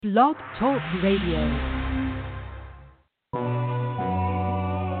Blog Talk Radio.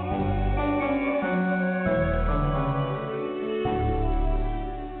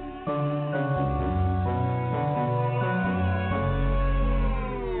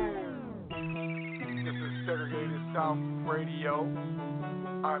 South Radio.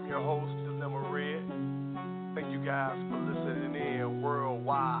 I'm your host, Dilemma Red. Thank you guys for listening in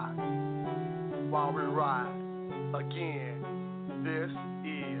worldwide while we ride. Again, this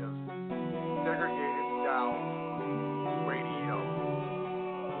is Segregated South Radio.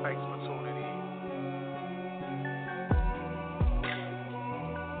 Thanks for tuning in.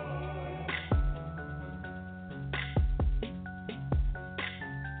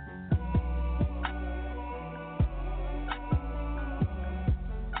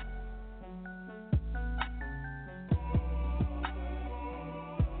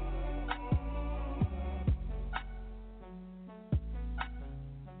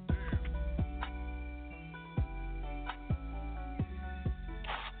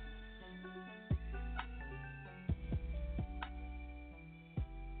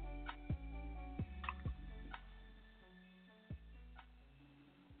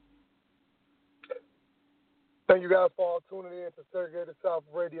 Thank you guys for all tuning in to Segregated South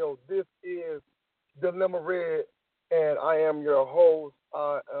Radio. This is Dilemma Red, and I am your host.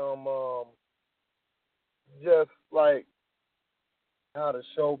 I am just like how the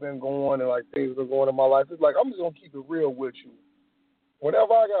show been going and like things been going in my life. It's like I'm just gonna keep it real with you.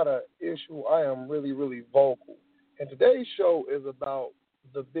 Whenever I got an issue, I am really, really vocal. And today's show is about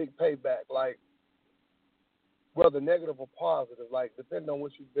the big payback, like whether negative or positive, like depending on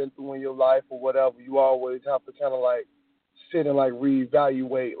what you've been through in your life or whatever, you always have to kind of like sit and like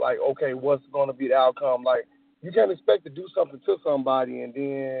reevaluate, like, okay, what's going to be the outcome? Like, you can't expect to do something to somebody and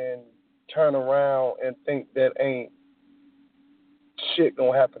then turn around and think that ain't shit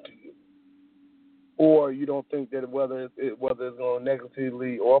gonna happen to you, or you don't think that whether it's going to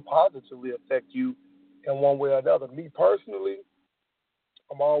negatively or positively affect you in one way or another. Me personally,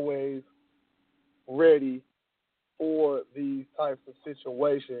 I'm always ready for these types of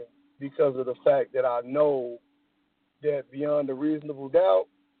situations because of the fact that I know that beyond a reasonable doubt,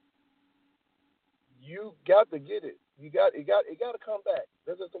 you got to get it. It got to come back.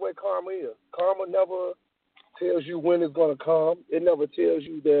 That's just the way karma is. Karma never tells you when it's going to come. It never tells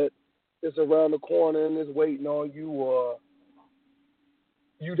you that it's around the corner and it's waiting on you, or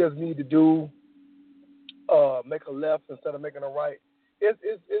you just need to do make a left instead of making a right. It's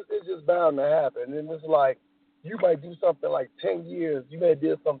just bound to happen. And it's like, you might do something like 10 years. You may have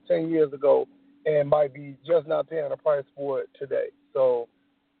did something 10 years ago and might be just not paying the price for it today. So,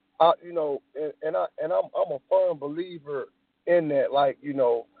 I'm a firm believer in that. Like,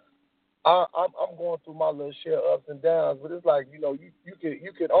 I'm going through my little share of ups and downs, but it's like, you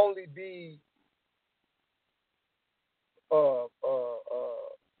could only be the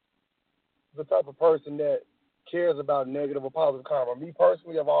type of person that cares about negative or positive karma. Me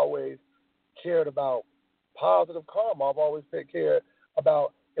personally, I've always cared about positive karma. I've always taken care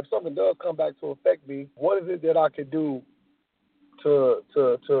about, if something does come back to affect me, what is it that I could do to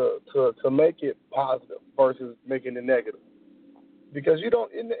make it positive versus making it negative? Because you don't,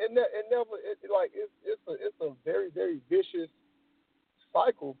 it's a very, very vicious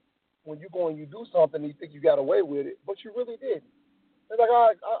cycle when you go and you do something and you think you got away with it, but you really didn't. It's like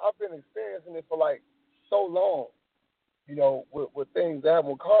I've been experiencing it for like so long, with things that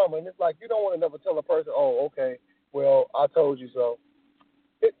happen with karma, and it's like you don't want to never tell a person, oh, okay, well, I told you so.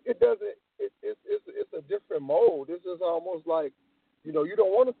 It doesn't. It's a different mode. This is almost like, you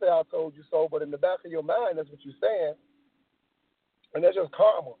don't want to say I told you so, but in the back of your mind, that's what you're saying, and that's just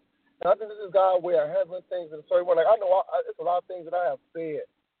karma. And I think this is God's way of handling things in a certain way. Like, I know it's a lot of things that I have said,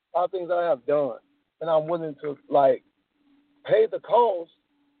 a lot of things that I have done, and I'm willing to like pay the cost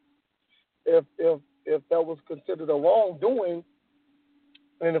if that was considered a wrongdoing,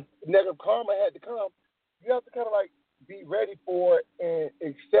 and if negative karma had to come, you have to kind of like be ready for it and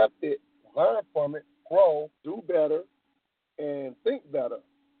accept it, learn from it, grow, do better, and think better.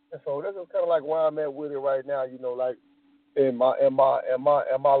 And so this is kind of like where I'm at with it right now. Like in my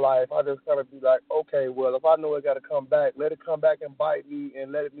life, I just kind of be like, okay, well, if I know it got to come back, let it come back and bite me,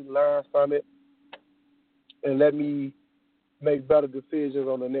 and let me learn from it, and let me make better decisions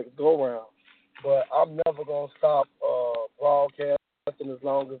on the next go round. But I'm never going to stop broadcasting as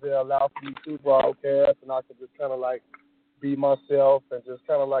long as they allow for me to broadcast, and I can just kind of like be myself and just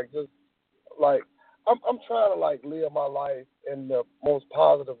kind of like I'm trying to like live my life in the most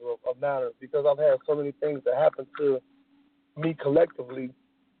positive of manners, because I've had so many things that happen to me collectively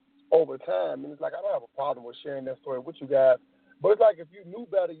over time, and it's like I don't have a problem with sharing that story with you guys. But it's like if you knew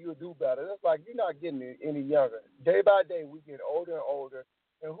better, you would do better. It's like you're not getting any younger. Day by day, we get older and older.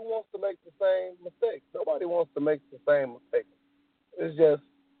 And who wants to make the same mistakes? Nobody wants to make the same mistakes. It's just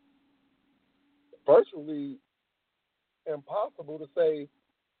virtually impossible to say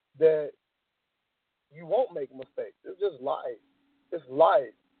that you won't make mistakes. It's just life. It's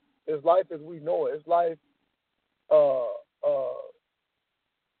life. It's life as we know it. It's life uh,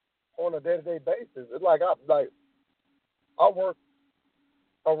 on a day-to-day basis. It's like I work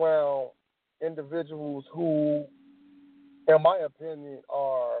around individuals who, in my opinion,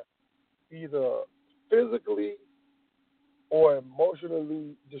 are either physically or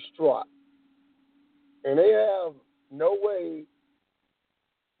emotionally distraught. And they have no way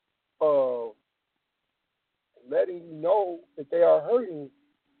of letting you know that they are hurting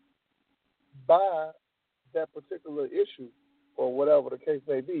by that particular issue or whatever the case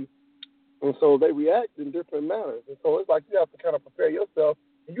may be. And so they react in different manners. And so it's like you have to kind of prepare yourself,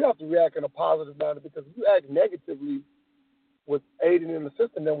 and you have to react in a positive manner, because if you act negatively with aiding and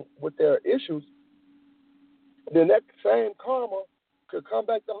assisting them with their issues, then that same karma could come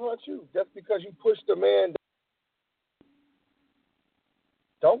back to haunt you just because you pushed the man.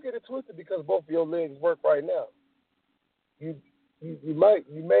 Don't get it twisted because both of your legs work right now. You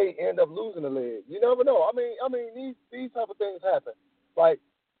may end up losing a leg. You never know. I mean these type of things happen. Like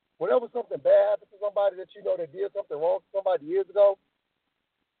whenever something bad happens to somebody that you know that did something wrong to somebody years ago,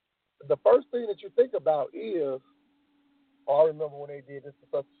 the first thing that you think about is, oh, I remember when they did this to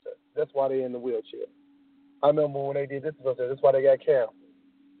such and such. That's why they're in the wheelchair. I remember when they did this to such and such. That's why they got cancer.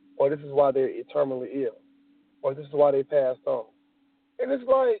 Or this is why they're terminally ill. Or this is why they passed on. And it's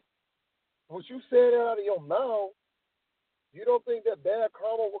like, what you said out of your mouth, you don't think that bad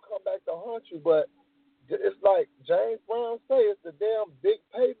karma will come back to haunt you, but it's like James Brown says, it's the damn big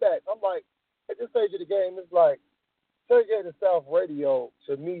payback. I'm like, at this stage of the game, it's like, Segregated South Radio,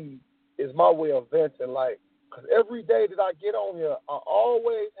 to me, is my way of venting. Like, because every day that I get on here, I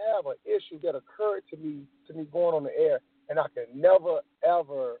always have an issue that occurred to me going on the air, and I can never,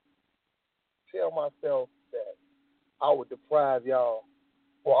 ever tell myself that I would deprive y'all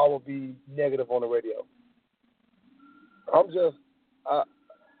or I would be negative on the radio. I'm just, I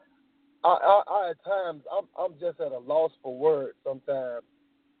at times, I'm just at a loss for words sometimes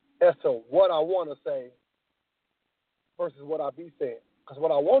as to what I want to say versus what I be saying. Because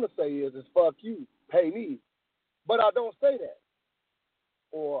what I want to say is fuck you, pay me. But I don't say that.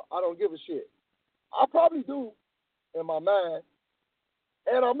 Or I don't give a shit. I probably do in my mind.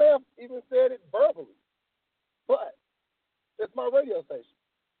 And I may have even said it verbally. But it's my radio station.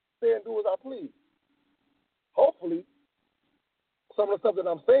 Say and do as I please. Hopefully, some of the stuff that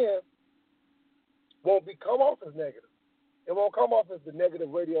I'm saying won't come off as negative. It won't come off as the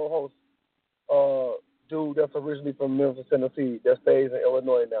negative radio host dude that's originally from Memphis, Tennessee, that stays in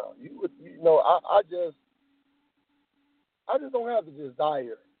Illinois now. I just don't have the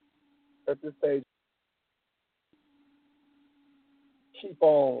desire at this stage keep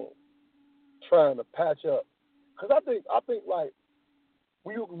on trying to patch up. Because I think like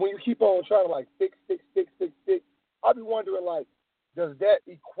when you keep on trying to like fix, I be wondering, like, does that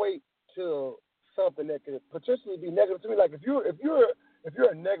equate to something that could potentially be negative to me? Like if you're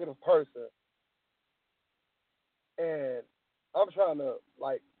a negative person and I'm trying to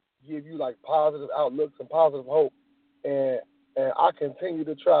like give you like positive outlooks and positive hope, and I continue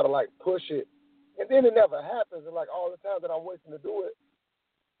to try to like push it, and then it never happens, and like all the time that I'm wasting to do it,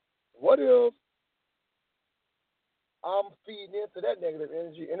 what if I'm feeding into that negative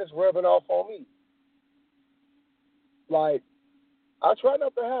energy and it's rubbing off on me? Like, I try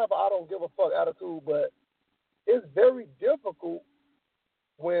not to have I don't give a fuck attitude, but it's very difficult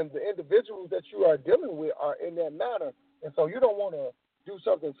when the individuals that you are dealing with are in that manner. And so you don't want to do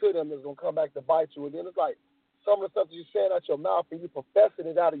something to them that's going to come back to bite you. And then it's like some of the stuff that you're saying out your mouth and you're professing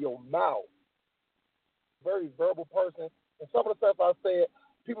it out of your mouth. Very verbal person. And some of the stuff I said,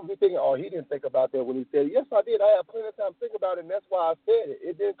 people be thinking, oh, he didn't think about that when he said it. Yes, I did. I had plenty of time to think about it, and that's why I said it.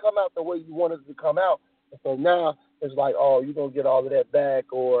 It didn't come out the way you wanted it to come out. And so now it's like, oh, you're going to get all of that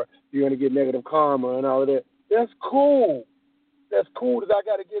back, or you're going to get negative karma and all of that. That's cool. That's cool that I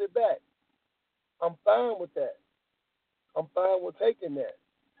got to get it back. I'm fine with that. I'm fine with taking that.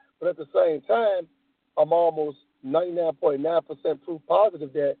 But at the same time, I'm almost 99.9% proof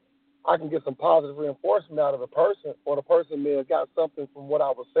positive that I can get some positive reinforcement out of the person, or the person may have got something from what I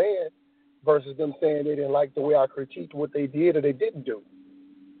was saying versus them saying they didn't like the way I critiqued what they did or they didn't do.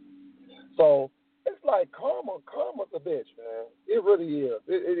 So it's like karma's a bitch, man. It really is.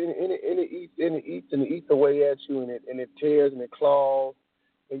 It eats away at you, and it tears and it claws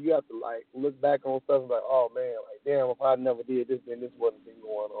and you have to like look back on stuff and like, oh man, like damn, if I never did this, then this wouldn't been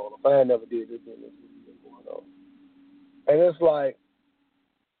going on. If I had never did this, then this wouldn't been going on. And it's like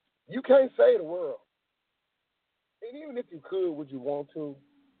you can't say the world. And even if you could, would you want to?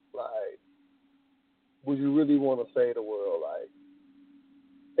 Like, would you really want to say the world? Like,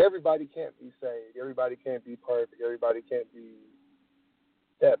 everybody can't be saved. Everybody can't be perfect. Everybody can't be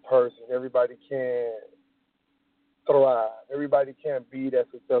that person. Everybody can't thrive. Everybody can't be that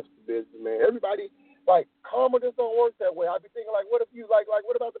successful businessman. Everybody, like, karma just don't work that way. I be thinking, like, what if you, like,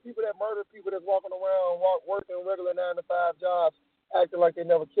 what about the people that murder people that's walking around, working regular 9-to-5 jobs, acting like they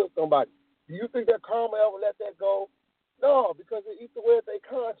never killed somebody? Do you think that karma ever let that go? No, because it eats away at their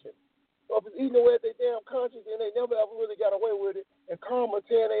conscience. So if it's eating away at their damn conscience, then they never ever really got away with it, and karma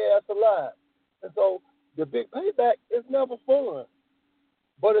tearing their ass alive. And so the big payback is never fun,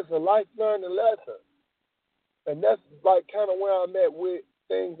 but it's a life learning lesson. And that's like kind of where I'm at with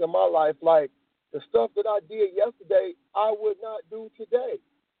things in my life. Like the stuff that I did yesterday, I would not do today.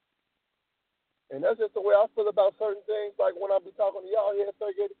 And that's just the way I feel about certain things. Like when I be talking to y'all here at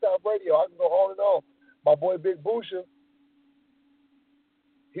 38 South Radio, I can go on and on. My boy Big Busha,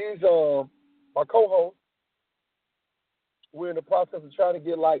 he's my co-host. We're in the process of trying to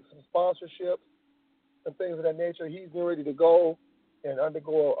get like some sponsorships and things of that nature. He's getting ready to go and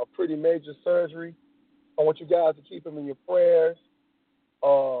undergo a pretty major surgery. I want you guys to keep him in your prayers.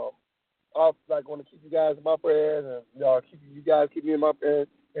 I like want to keep you guys in my prayers, and keep me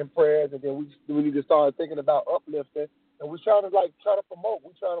in prayers. And then we need to start thinking about uplifting. And we're trying to promote.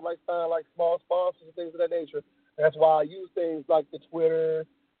 We're trying to like find like small sponsors and things of that nature. And that's why I use things like the Twitter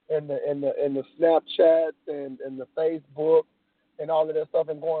and the Snapchats and the Facebook and all of that stuff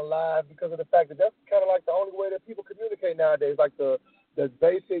and going live because of the fact that that's kind of like the only way that people communicate nowadays. Like the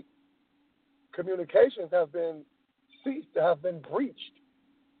basic communications have been ceased, have been breached.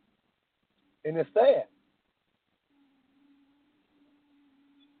 And it's sad.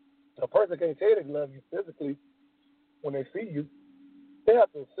 A person can't tell they love you physically when they see you. They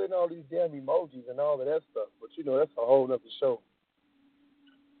have to send all these damn emojis and all of that stuff. But that's a whole nother show.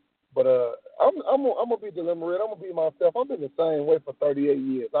 But I'm gonna be deliberate. I'm gonna be myself. I've been the same way for 38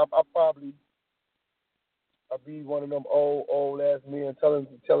 years. I'll be one of them old ass men telling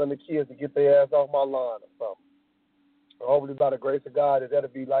the kids to get their ass off my lawn or something. And hopefully, by the grace of God, that'll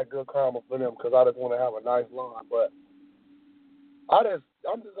be like good karma for them because I just want to have a nice lawn. But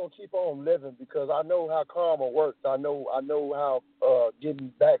I'm just gonna keep on living because I know how karma works. I know how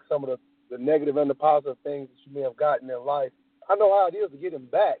getting back some of the negative and the positive things that you may have gotten in life. I know how it is to get them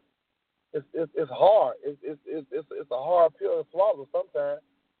back. It's hard. It's a hard pill to swallow sometimes,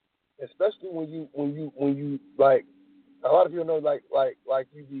 especially when you like a lot of people know like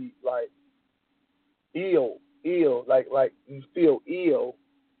you be like ill like you feel ill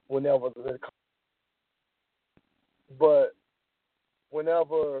whenever but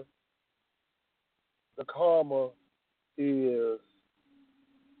whenever the karma is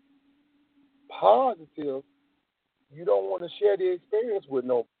positive, you don't want to share the experience with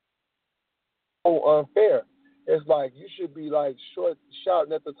no unfair. It's like you should be like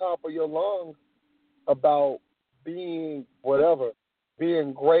shouting at the top of your lungs about being whatever,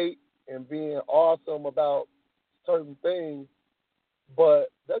 being great and being awesome about certain things.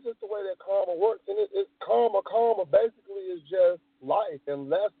 But that's just the way that karma works. And it's karma basically is just life and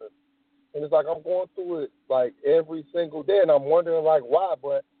lessons. And it's like I'm going through it like every single day and I'm wondering like why,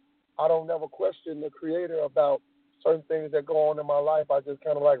 but I don't never question the creator about certain things that go on in my life. I just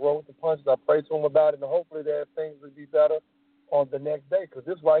kind of like roll with the punches. I pray to him about it, and hopefully that things will be better on the next day. Because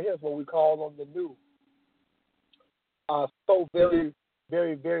this right here is what we call on the new. I so very,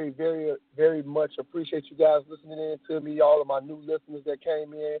 very, very, very, very much appreciate you guys listening in to me, all of my new listeners that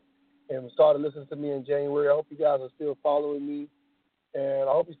came in and started listening to me in January. I hope you guys are still following me, and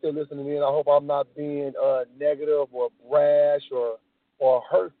I hope you're still listening in. I hope I'm not being negative or brash or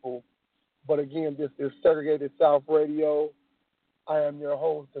hurtful. But again, this is Segregated South Radio. I am your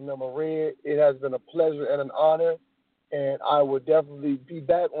host, Anema Red. It has been a pleasure and an honor, and I will definitely be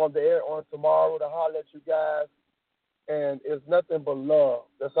back on the air on tomorrow to holler at you guys. And it's nothing but love.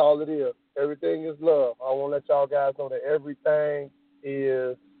 That's all it is. Everything is love. I want to let y'all guys know that everything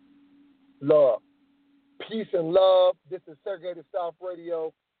is love. Peace and love. This is Segregated South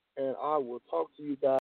Radio, and I will talk to you guys.